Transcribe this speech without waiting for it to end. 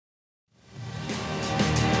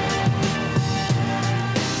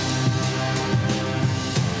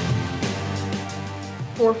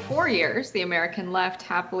For 4 years, the American left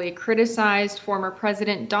happily criticized former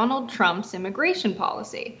President Donald Trump's immigration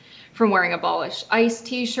policy, from wearing abolish ICE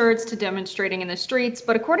t-shirts to demonstrating in the streets.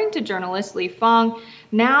 But according to journalist Fang,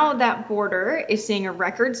 now that border is seeing a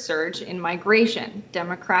record surge in migration.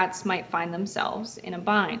 Democrats might find themselves in a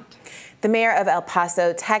bind. The mayor of El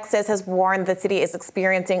Paso, Texas, has warned the city is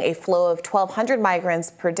experiencing a flow of 1,200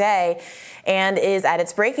 migrants per day and is at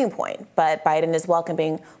its breaking point. But Biden is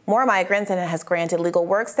welcoming more migrants and has granted legal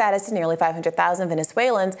work status to nearly 500,000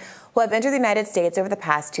 Venezuelans who have entered the United States over the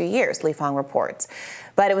past 2 years, Fang reports.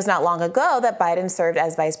 But it was not long ago that Biden served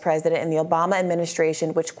as vice president in the Obama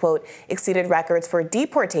administration, which, quote, exceeded records for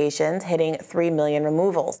deportations, hitting 3 million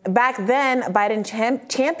removals. Back then, Biden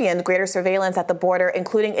championed greater surveillance at the border,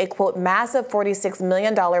 including a, quote, massive $46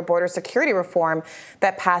 million border security reform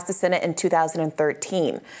that passed the Senate in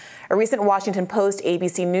 2013. A recent Washington Post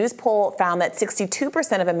ABC News poll found that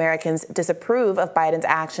 62% of Americans disapprove of Biden's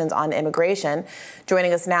actions on immigration.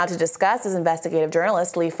 Joining us now to discuss is investigative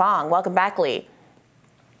journalist Fang. Welcome back, Lee.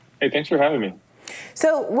 Hey, thanks for having me.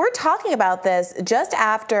 So we're talking about this just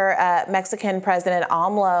after Mexican President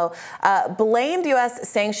AMLO blamed U.S.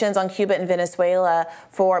 sanctions on Cuba and Venezuela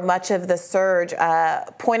for much of the surge,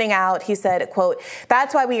 pointing out, he said, quote,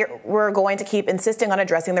 that's why we're going to keep insisting on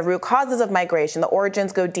addressing the root causes of migration. The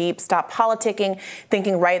origins go deep. Stop politicking,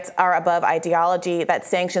 thinking rights are above ideology, that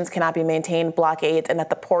sanctions cannot be maintained, blockades, and that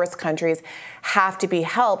the poorest countries have to be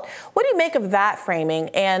helped. What do you make of that framing,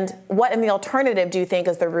 and what in the alternative do you think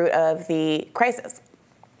is the root of the crisis?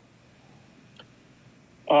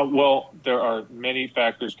 Well, there are many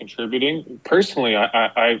factors contributing. Personally,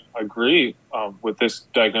 I agree with this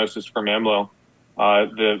diagnosis from AMLO.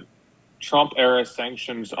 The Trump-era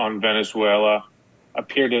sanctions on Venezuela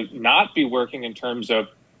appear to not be working in terms of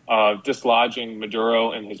dislodging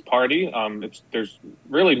Maduro and his party. There's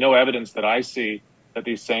really no evidence that I see that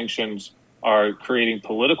these sanctions are creating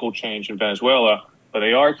political change in Venezuela, but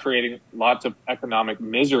they are creating lots of economic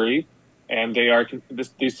misery. And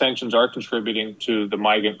these sanctions are contributing to the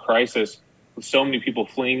migrant crisis, with so many people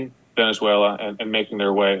fleeing Venezuela and making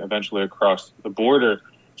their way eventually across the border.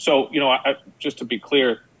 So, just to be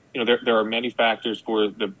clear, there are many factors for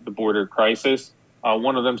the border crisis.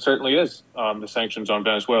 One of them certainly is the sanctions on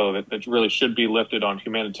Venezuela that really should be lifted on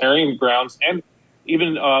humanitarian grounds and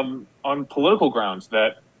even on political grounds,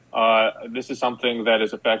 that this is something that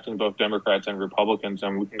is affecting both Democrats and Republicans,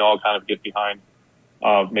 and we can all kind of get behind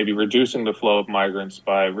maybe reducing the flow of migrants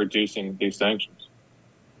by reducing these sanctions.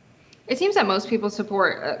 It seems that most people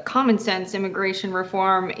support common sense immigration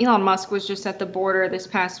reform. Elon Musk was just at the border this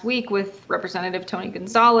past week with Representative Tony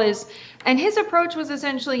Gonzalez, and his approach was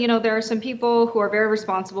essentially, there are some people who are very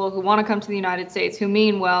responsible, who want to come to the United States, who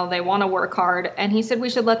mean well, they want to work hard, and he said we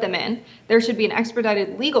should let them in. There should be an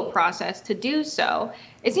expedited legal process to do so.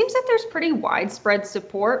 It seems that there's pretty widespread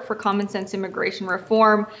support for common sense immigration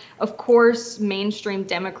reform. Of course, mainstream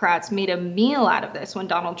Democrats made a meal out of this when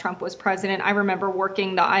Donald Trump was president. I remember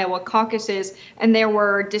working the Iowa caucuses, and there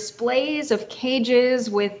were displays of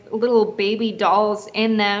cages with little baby dolls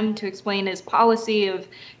in them to explain his policy of,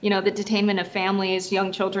 the detainment of families,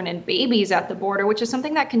 young children, and babies at the border, which is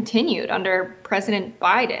something that continued under President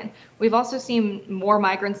Biden. We've also seen more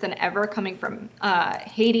migrants than ever coming from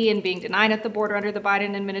Haiti and being denied at the border under the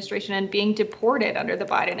Biden administration and being deported under the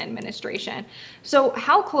Biden administration. So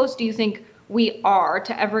how close do you think we are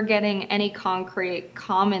to ever getting any concrete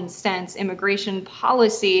common sense immigration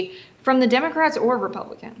policy from the Democrats or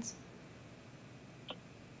Republicans?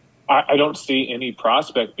 I don't see any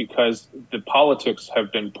prospect because the politics have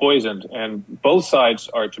been poisoned, and both sides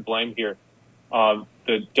are to blame here.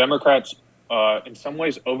 The Democrats in some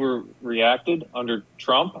ways overreacted under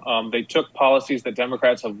Trump. They took policies that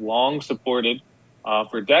Democrats have long supported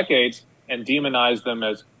for decades and demonized them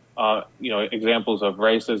as examples of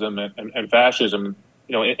racism and fascism.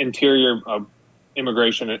 Interior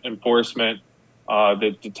immigration enforcement,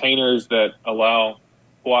 the detainers that allow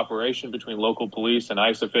cooperation between local police and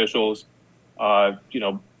ICE officials,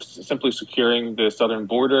 simply securing the southern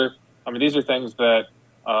border. I mean, these are things that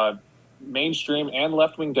mainstream and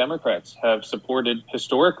left-wing Democrats have supported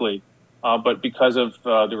historically, but because of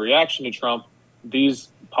the reaction to Trump, these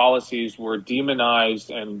policies were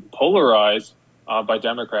demonized and polarized by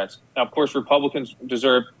Democrats. Now, of course, Republicans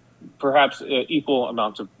deserve perhaps equal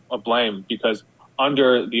amounts of blame, because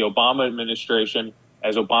under the Obama administration,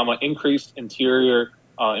 as Obama increased interior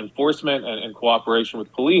enforcement and cooperation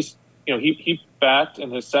with police, he backed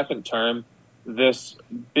in his second term this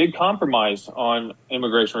big compromise on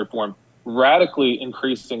immigration reform, radically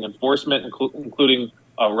increasing enforcement, including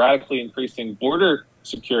radically increasing border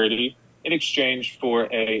security in exchange for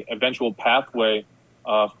a eventual pathway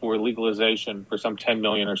for legalization for some 10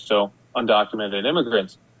 million or so undocumented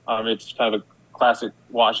immigrants. It's kind of a classic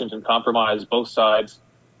Washington compromise, both sides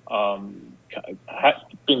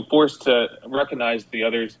being forced to recognize the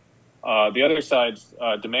other side's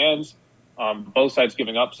demands, both sides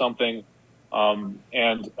giving up something.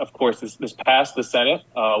 And of course, this passed the Senate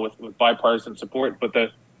with bipartisan support, but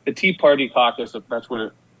the Tea Party caucus, if that's what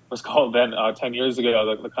it was called then 10 years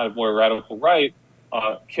ago, the kind of more radical right,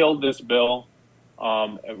 killed this bill.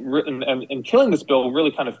 And killing this bill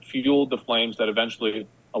really kind of fueled the flames that eventually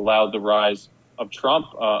allowed the rise of Trump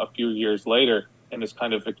a few years later, and this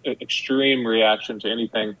kind of extreme reaction to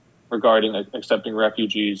anything regarding accepting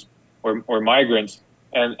refugees or migrants.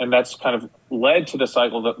 And that's kind of led to the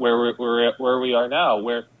cycle that where we are now,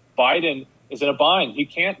 where Biden is in a bind. He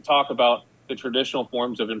can't talk about the traditional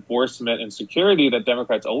forms of enforcement and security that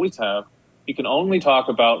Democrats always have. He can only talk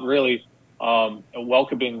about really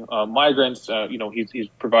welcoming migrants. He's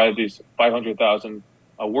provided these 500,000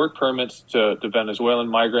 work permits to Venezuelan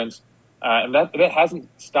migrants. And that hasn't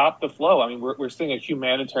stopped the flow. I mean, we're seeing a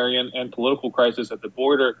humanitarian and political crisis at the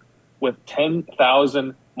border with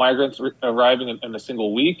 10,000 migrants arriving in a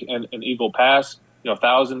single week in Eagle Pass,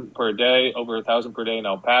 1,000 per day, over 1,000 per day in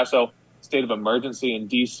El Paso, state of emergency in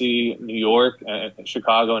D.C., New York, and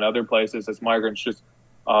Chicago, and other places as migrants just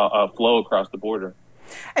flow across the border.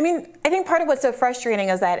 I mean, I think part of what's so frustrating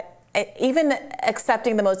is that even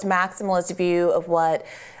accepting the most maximalist view of what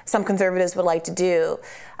some conservatives would like to do,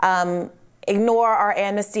 ignore our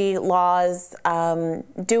amnesty laws,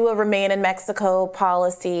 do a remain in Mexico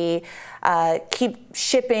policy, keep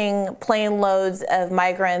shipping plane loads of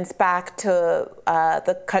migrants back to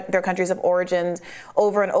their countries of origin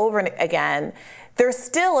over and over again, there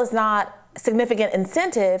still is not significant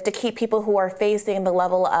incentive to keep people who are facing the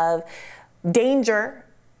level of danger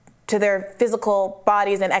to their physical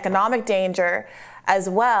bodies and economic danger as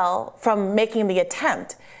well from making the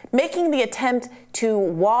attempt. Making the attempt to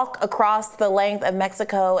walk across the length of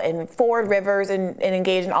Mexico and ford rivers and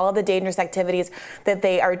engage in all of the dangerous activities that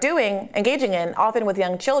they are engaging in, often with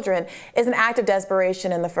young children, is an act of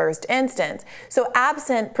desperation in the first instance. So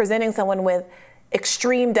absent presenting someone with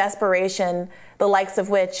extreme desperation, the likes of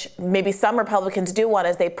which maybe some Republicans do want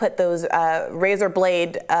as they put those razor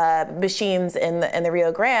blade machines in the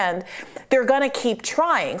Rio Grande, they're going to keep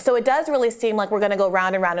trying. So it does really seem like we're going to go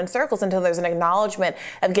round and round in circles until there's an acknowledgement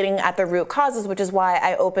of getting at the root causes, which is why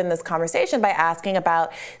I opened this conversation by asking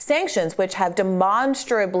about sanctions, which have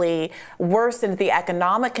demonstrably worsened the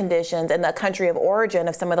economic conditions in the country of origin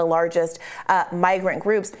of some of the largest migrant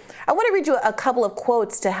groups. I want to read you a couple of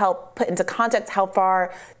quotes to help put into context how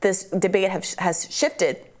far this debate has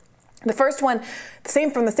shifted. The first one,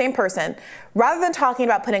 from the same person. Rather than talking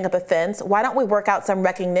about putting up a fence, why don't we work out some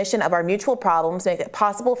recognition of our mutual problems, make it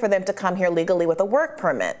possible for them to come here legally with a work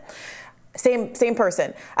permit? Same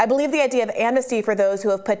person. I believe the idea of amnesty for those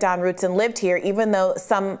who have put down roots and lived here, even though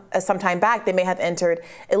some time back they may have entered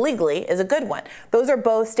illegally, is a good one. Those are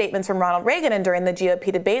both statements from Ronald Reagan, and during the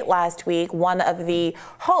GOP debate last week, one of the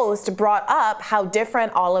hosts brought up how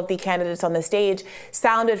different all of the candidates on the stage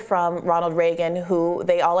sounded from Ronald Reagan, who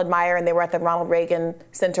they all admire, and they were at the Ronald Reagan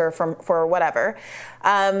Center for whatever,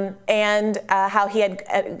 and how he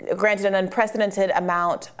had granted an unprecedented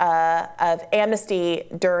amount of amnesty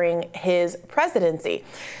during his presidency.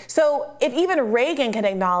 So if even Reagan can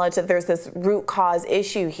acknowledge that there's this root cause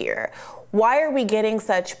issue here, why are we getting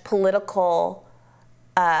such political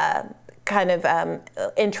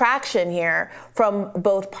intraction here from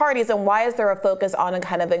both parties, and why is there a focus on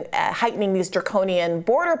heightening these draconian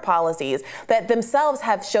border policies that themselves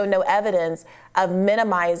have shown no evidence of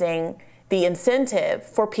minimizing the incentive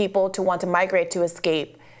for people to want to migrate to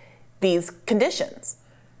escape these conditions?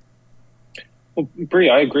 Well, Bree,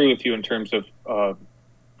 I agree with you in terms of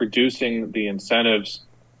reducing the incentives,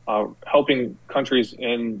 helping countries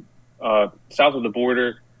in south of the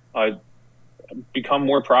border become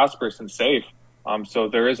more prosperous and safe. So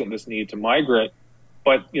there isn't this need to migrate.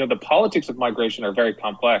 But, the politics of migration are very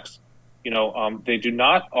complex. They do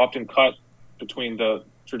not often cut between the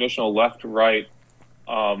traditional left-right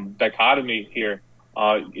dichotomy here.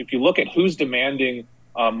 If you look at who's demanding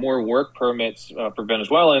more work permits for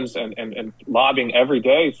Venezuelans and lobbying every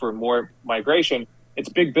day for more migration, it's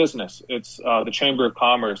big business. It's the Chamber of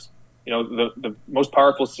Commerce. The most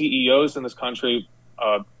powerful CEOs in this country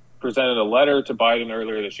presented a letter to Biden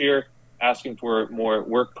earlier this year asking for more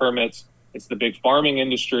work permits. It's the big farming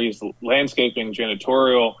industries, landscaping,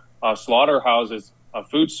 janitorial, slaughterhouses,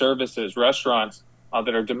 food services, restaurants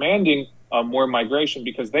that are demanding more migration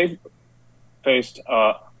because they've faced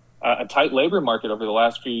a tight labor market over the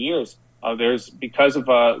last few years. There's because of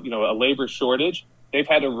a labor shortage. they've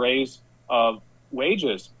had to raise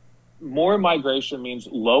wages. More migration means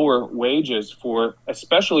lower wages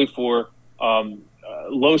especially for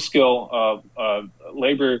low skill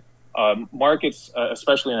labor markets,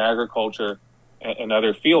 especially in agriculture and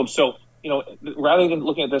other fields. So, rather than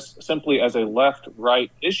looking at this simply as a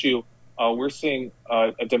left-right issue, we're seeing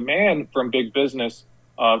a demand from big business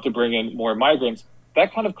to bring in more migrants.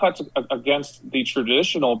 That kind of cuts against the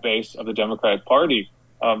traditional base of the Democratic Party.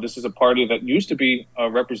 This is a party that used to be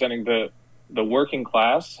representing the working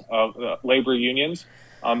class of labor unions.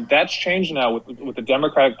 That's changed now with the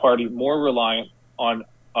Democratic Party more reliant on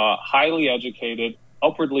highly educated,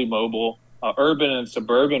 upwardly mobile, urban and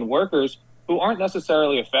suburban workers who aren't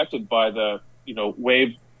necessarily affected by the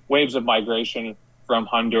waves of migration from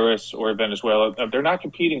Honduras or Venezuela. They're not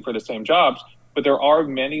competing for the same jobs, but there are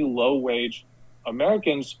many low-wage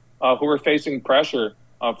Americans who are facing pressure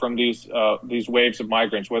from these waves of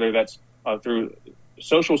migrants, whether that's through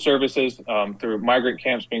social services, through migrant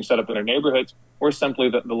camps being set up in their neighborhoods, or simply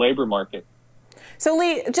the labor market. So,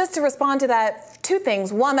 Lee, just to respond to that, two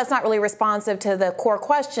things. One, that's not really responsive to the core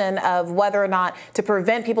question of whether or not to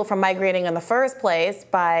prevent people from migrating in the first place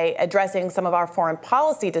by addressing some of our foreign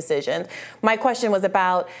policy decisions. My question was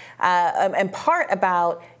about, in part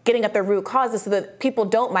about getting at the root causes so that people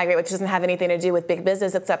don't migrate, which doesn't have anything to do with big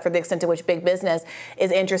business, except for the extent to which big business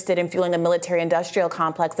is interested in fueling a military-industrial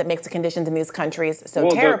complex that makes the conditions in these countries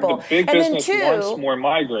so terrible. The big business wants more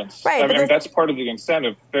migrants. Right, I mean, that's part of the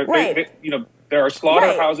incentive. There are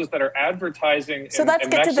slaughterhouses that are advertising in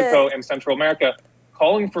Mexico and Central America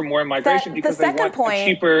calling for more migration because they want a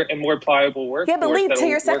cheaper and more pliable workforce. Yeah, but Lee, to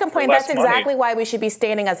your second point, that's exactly why we should be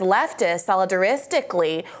standing as leftists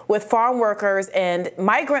solidaristically with farm workers and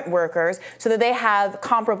migrant workers so that they have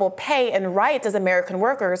comparable pay and rights as American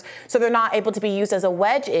workers, so they're not able to be used as a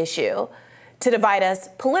wedge issue to divide us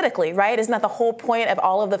politically, right? Isn't that the whole point of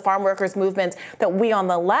all of the farm workers movements that we on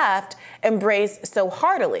the left embrace so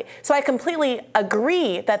heartily? So I completely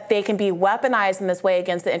agree that they can be weaponized in this way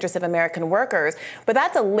against the interests of American workers, but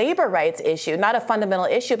that's a labor rights issue, not a fundamental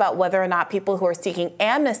issue about whether or not people who are seeking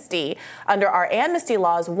amnesty under our amnesty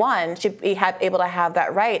laws, one, should be able to have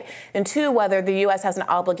that right, and two, whether the U.S. has an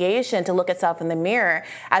obligation to look itself in the mirror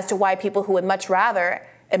as to why people who would much rather,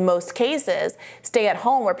 in most cases, stay at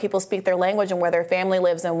home where people speak their language and where their family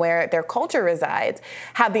lives and where their culture resides,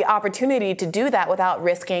 have the opportunity to do that without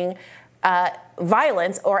risking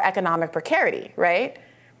violence or economic precarity, right?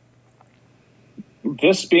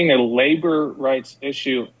 This being a labor rights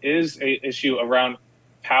issue is an issue around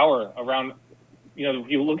power, around, if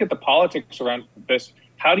you look at the politics around this,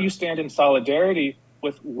 how do you stand in solidarity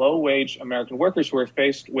with low-wage American workers who are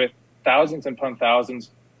faced with thousands and upon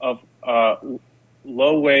thousands of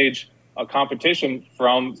low-wage competition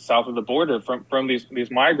from south of the border, from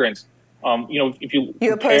these migrants? If you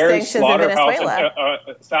compare slaughterhouse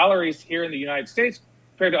salaries here in the United States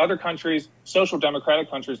compared to other countries, social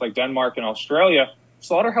democratic countries like Denmark and Australia,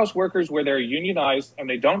 slaughterhouse workers where they're unionized and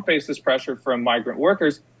they don't face this pressure from migrant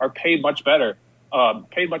workers are paid much better.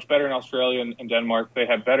 Paid much better in Australia and Denmark. They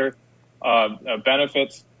have better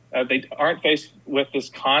benefits. They aren't faced with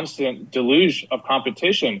this constant deluge of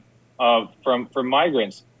competition from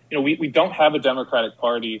migrants. We don't have a Democratic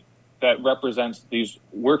Party that represents these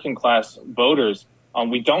working class voters.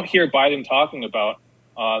 We don't hear Biden talking about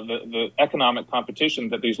the economic competition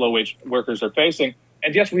that these low wage workers are facing.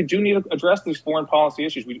 And yes, we do need to address these foreign policy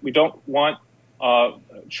issues. We don't want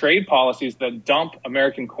trade policies that dump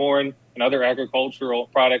American corn and other agricultural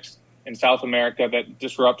products in South America that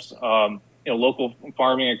disrupts local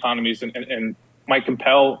farming economies and might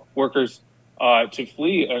compel workers to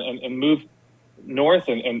flee and move north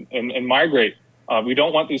and migrate. We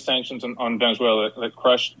don't want these sanctions on Venezuela that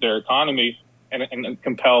crush their economy and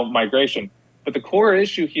compel migration. But the core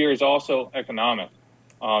issue here is also economic.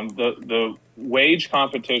 The wage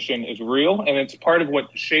competition is real, and it's part of what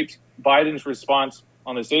shapes Biden's response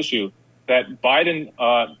on this issue, that Biden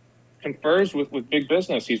confers with big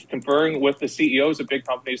business. He's conferring with the CEOs of big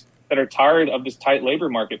companies that are tired of this tight labor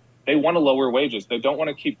market. They want to lower wages. They don't want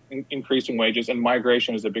to keep increasing wages, and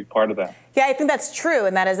migration is a big part of that. Yeah, I think that's true,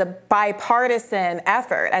 and that is a bipartisan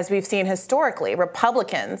effort, as we've seen historically.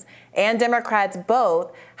 Republicans and Democrats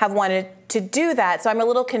both have wanted to do that. So I'm a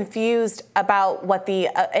little confused about what the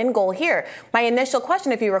end goal here. My initial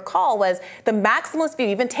question, if you recall, was the maximalist view.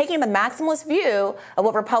 You've been taking the maximalist view of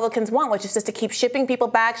what Republicans want, which is just to keep shipping people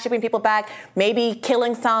back, maybe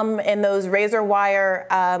killing some in those razor wire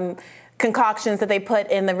concoctions that they put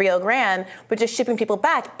in the Rio Grande, but just shipping people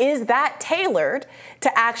back. Is that tailored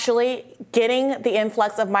to actually getting the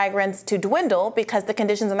influx of migrants to dwindle because the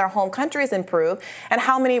conditions in their home countries improve? And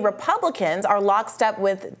how many Republicans are lockstep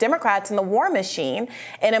with Democrats in the war machine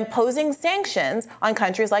in imposing sanctions on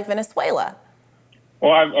countries like Venezuela?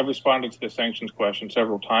 Well, I've responded to the sanctions question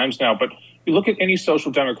several times now, but you look at any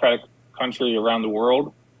social democratic country around the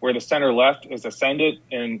world where the center left is ascended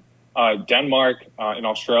in Denmark, in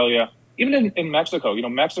Australia, even in Mexico. You know,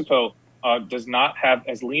 Mexico does not have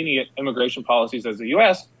as lenient immigration policies as the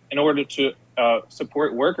U.S. in order to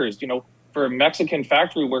support workers. You know, for Mexican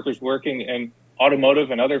factory workers working in automotive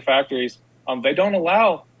and other factories, they don't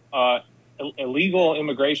allow illegal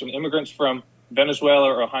immigration, immigrants from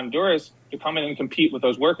Venezuela or Honduras to come in and compete with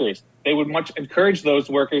those workers. They would much encourage those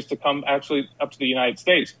workers to come actually up to the United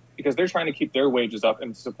States because they're trying to keep their wages up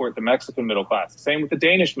and support the Mexican middle class. Same with the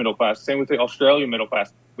Danish middle class, same with the Australian middle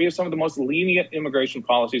class. We have some of the most lenient immigration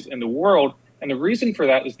policies in the world. And the reason for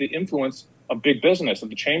that is the influence of big business, of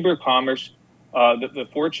the Chamber of Commerce,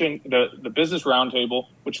 the Business Roundtable,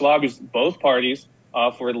 which lobbies both parties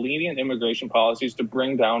for lenient immigration policies to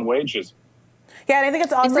bring down wages. Yeah, and I think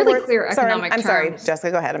it's also in really clear economic terms. Sorry,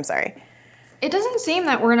 Jessica, go ahead. I'm sorry. It doesn't seem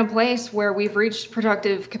that we're in a place where we've reached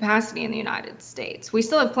productive capacity in the United States. We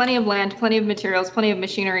still have plenty of land, plenty of materials, plenty of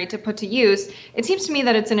machinery to put to use. It seems to me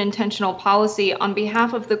that it's an intentional policy on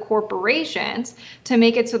behalf of the corporations to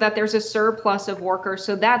make it so that there's a surplus of workers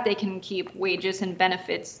so that they can keep wages and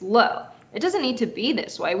benefits low. It doesn't need to be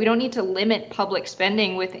this way. We don't need to limit public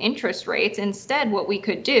spending with interest rates. Instead, what we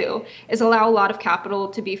could do is allow a lot of capital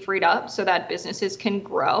to be freed up so that businesses can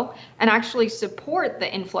grow and actually support the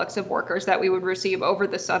influx of workers that we would receive over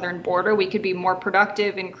the southern border. We could be more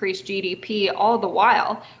productive, increase GDP, all the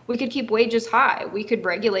while. We could keep wages high. We could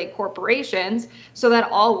regulate corporations so that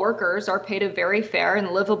all workers are paid a very fair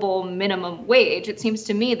and livable minimum wage. It seems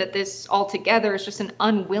to me that this altogether is just an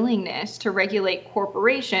unwillingness to regulate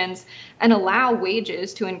corporations and allow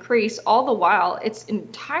wages to increase, all the while it's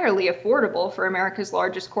entirely affordable for America's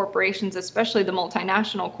largest corporations, especially the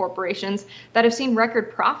multinational corporations that have seen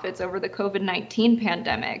record profits over the COVID-19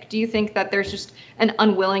 pandemic. Do you think that there's just an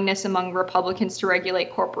unwillingness among Republicans to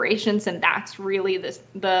regulate corporations, and that's really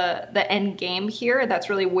the end game here? That's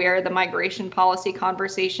really where the migration policy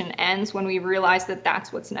conversation ends, when we realize that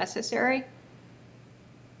that's what's necessary?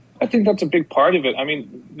 I think that's a big part of it. I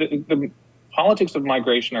mean, the politics of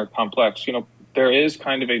migration are complex. You know, there is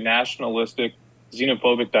kind of a nationalistic,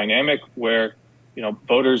 xenophobic dynamic where, you know,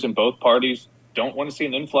 voters in both parties don't want to see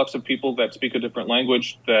an influx of people that speak a different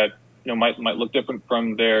language that, you know, might look different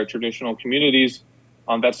from their traditional communities.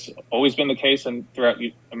 That's always been the case throughout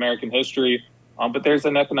American history. But there's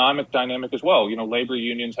an economic dynamic as well. You know, labor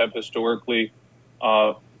unions have historically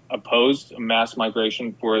opposed mass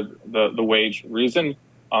migration for the wage reason.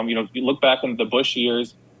 You know, if you look back in the Bush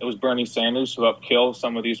years, it was Bernie Sanders who helped kill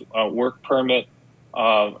some of these work permit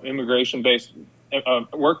immigration-based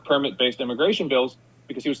immigration bills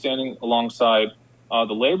because he was standing alongside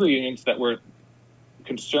the labor unions that were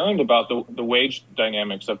concerned about the wage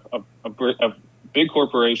dynamics of big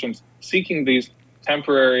corporations seeking these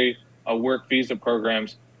temporary work visa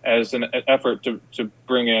programs as an effort to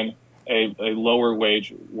bring in a lower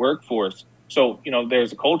wage workforce. So, you know,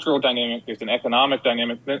 there's a cultural dynamic, there's an economic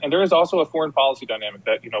dynamic, and there is also a foreign policy dynamic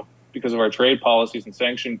that, you know, because of our trade policies and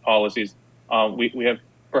sanction policies, we have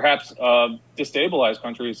perhaps destabilized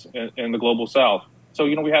countries in the global south. So,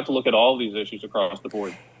 you know, we have to look at all of these issues across the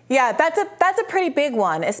board. Yeah, that's a pretty big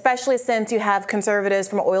one, especially since you have conservatives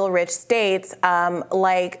from oil-rich states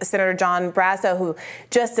like Senator John Brasso, who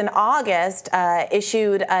just in August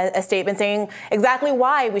issued a statement saying exactly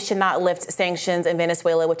why we should not lift sanctions in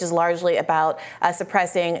Venezuela, which is largely about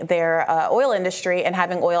suppressing their oil industry and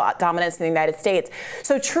having oil dominance in the United States.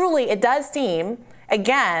 So truly, it does seem,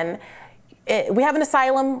 again, we have an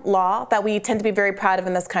asylum law that we tend to be very proud of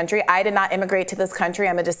in this country. I did not immigrate to this country.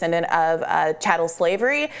 I'm a descendant of chattel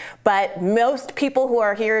slavery, but most people who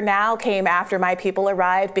are here now came after my people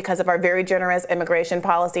arrived because of our very generous immigration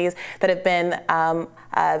policies that have been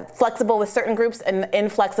flexible with certain groups and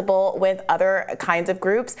inflexible with other kinds of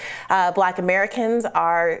groups. Black Americans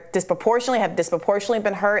have disproportionately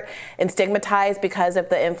been hurt and stigmatized because of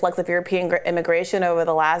the influx of European immigration over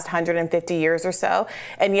the last 150 years or so.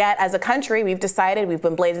 And yet, as a country, we've decided, we've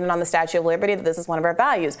been blazoning on the Statue of Liberty, that this is one of our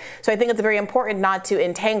values. So I think it's very important not to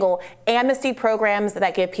entangle amnesty programs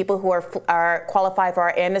that give people who are qualified for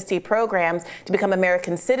our amnesty programs to become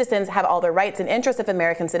American citizens, have all the rights and interests of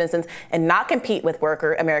American citizens, and not compete with workers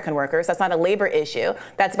American workers. That's not a labor issue.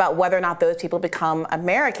 That's about whether or not those people become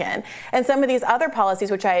American. And some of these other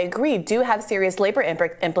policies, which I agree do have serious labor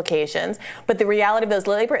implications, but the reality of those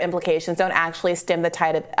labor implications don't actually stem the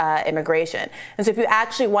tide of immigration. And so if you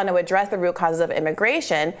actually want to address the root causes of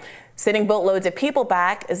immigration, sending boatloads of people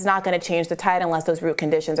back is not going to change the tide unless those root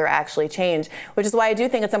conditions are actually changed, which is why I do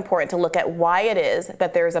think it's important to look at why it is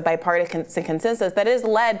that there's a bipartisan consensus that is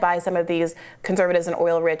led by some of these conservatives in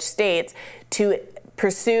oil-rich states to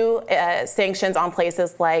pursue sanctions on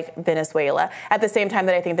places like Venezuela. At the same time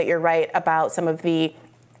that I think that you're right about some of the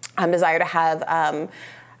desire to have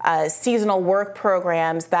seasonal work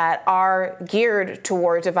programs that are geared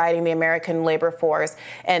toward dividing the American labor force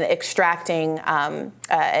and extracting,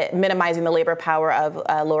 minimizing the labor power of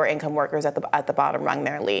lower income workers at the bottom rung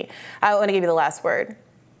there, Lee. I want to give you the last word.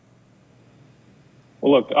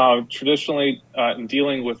 Well, look, traditionally in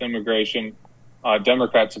dealing with immigration,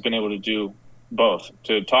 Democrats have been able to do both,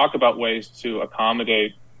 to talk about ways to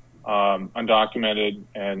accommodate undocumented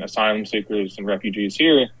and asylum seekers and refugees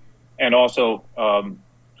here, and also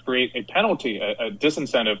create a penalty, a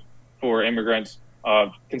disincentive for immigrants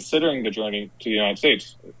considering the journey to the United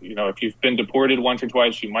States. You know, if you've been deported once or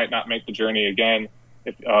twice, you might not make the journey again.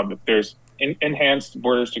 If there's enhanced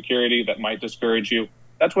border security that might discourage you,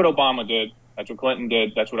 that's what Obama did. That's what Clinton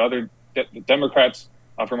did. That's what other Democrats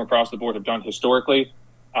from across the board have done historically.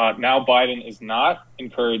 Now Biden is not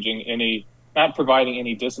providing any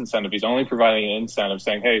disincentive. He's only providing an incentive,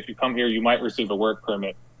 saying, hey, if you come here, you might receive a work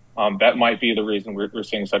permit. That might be the reason we're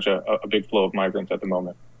seeing such a big flow of migrants at the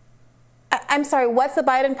moment. I'm sorry, what's the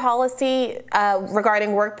Biden policy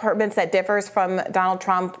regarding work permits that differs from Donald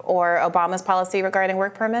Trump or Obama's policy regarding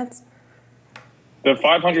work permits? The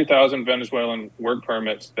 500,000 Venezuelan work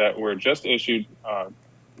permits that were just issued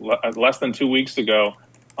less than 2 weeks ago,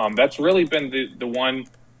 that's really been the one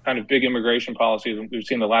kind of big immigration policy that we've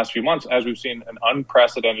seen the last few months, as we've seen an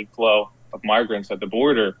unprecedented flow of migrants at the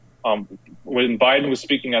border. When Biden was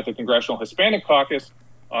speaking at the Congressional Hispanic Caucus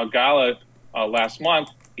gala last month,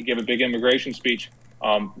 he gave a big immigration speech.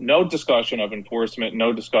 No discussion of enforcement,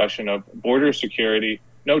 no discussion of border security,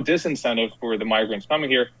 no disincentive for the migrants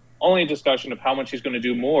coming here, only a discussion of how much he's going to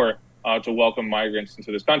do more to welcome migrants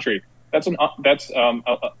into this country. That's an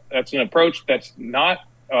approach that's not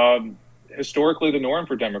historically the norm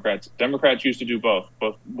for Democrats. Democrats used to do both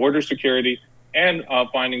border security and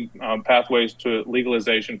finding pathways to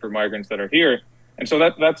legalization for migrants that are here. And so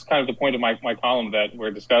that's kind of the point of my column that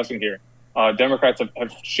we're discussing here. Democrats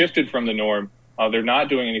have shifted from the norm. They're not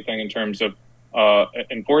doing anything in terms of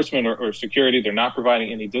enforcement or security. They're not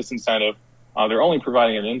providing any disincentive. They're only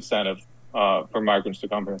providing an incentive for migrants to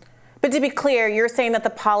come here. But to be clear, you're saying that the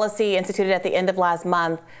policy instituted at the end of last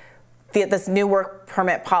month, this new work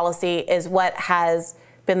permit policy, is what has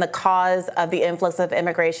been the cause of the influx of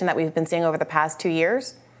immigration that we've been seeing over the past 2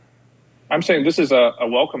 years? I'm saying this is a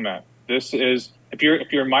welcome mat. This is, if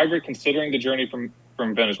you're a migrant considering the journey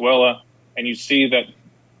from Venezuela, and you see that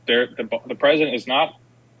the president is not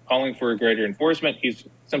calling for a greater enforcement, he's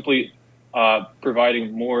simply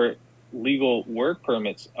providing more legal work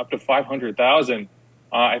permits, up to 500,000.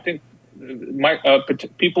 I think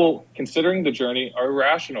people considering the journey are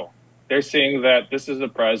rational. They're seeing that this is a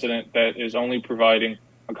president that is only providing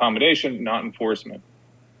accommodation, not enforcement.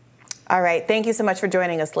 All right. Thank you so much for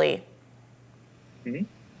joining us, Lee. Mm-hmm.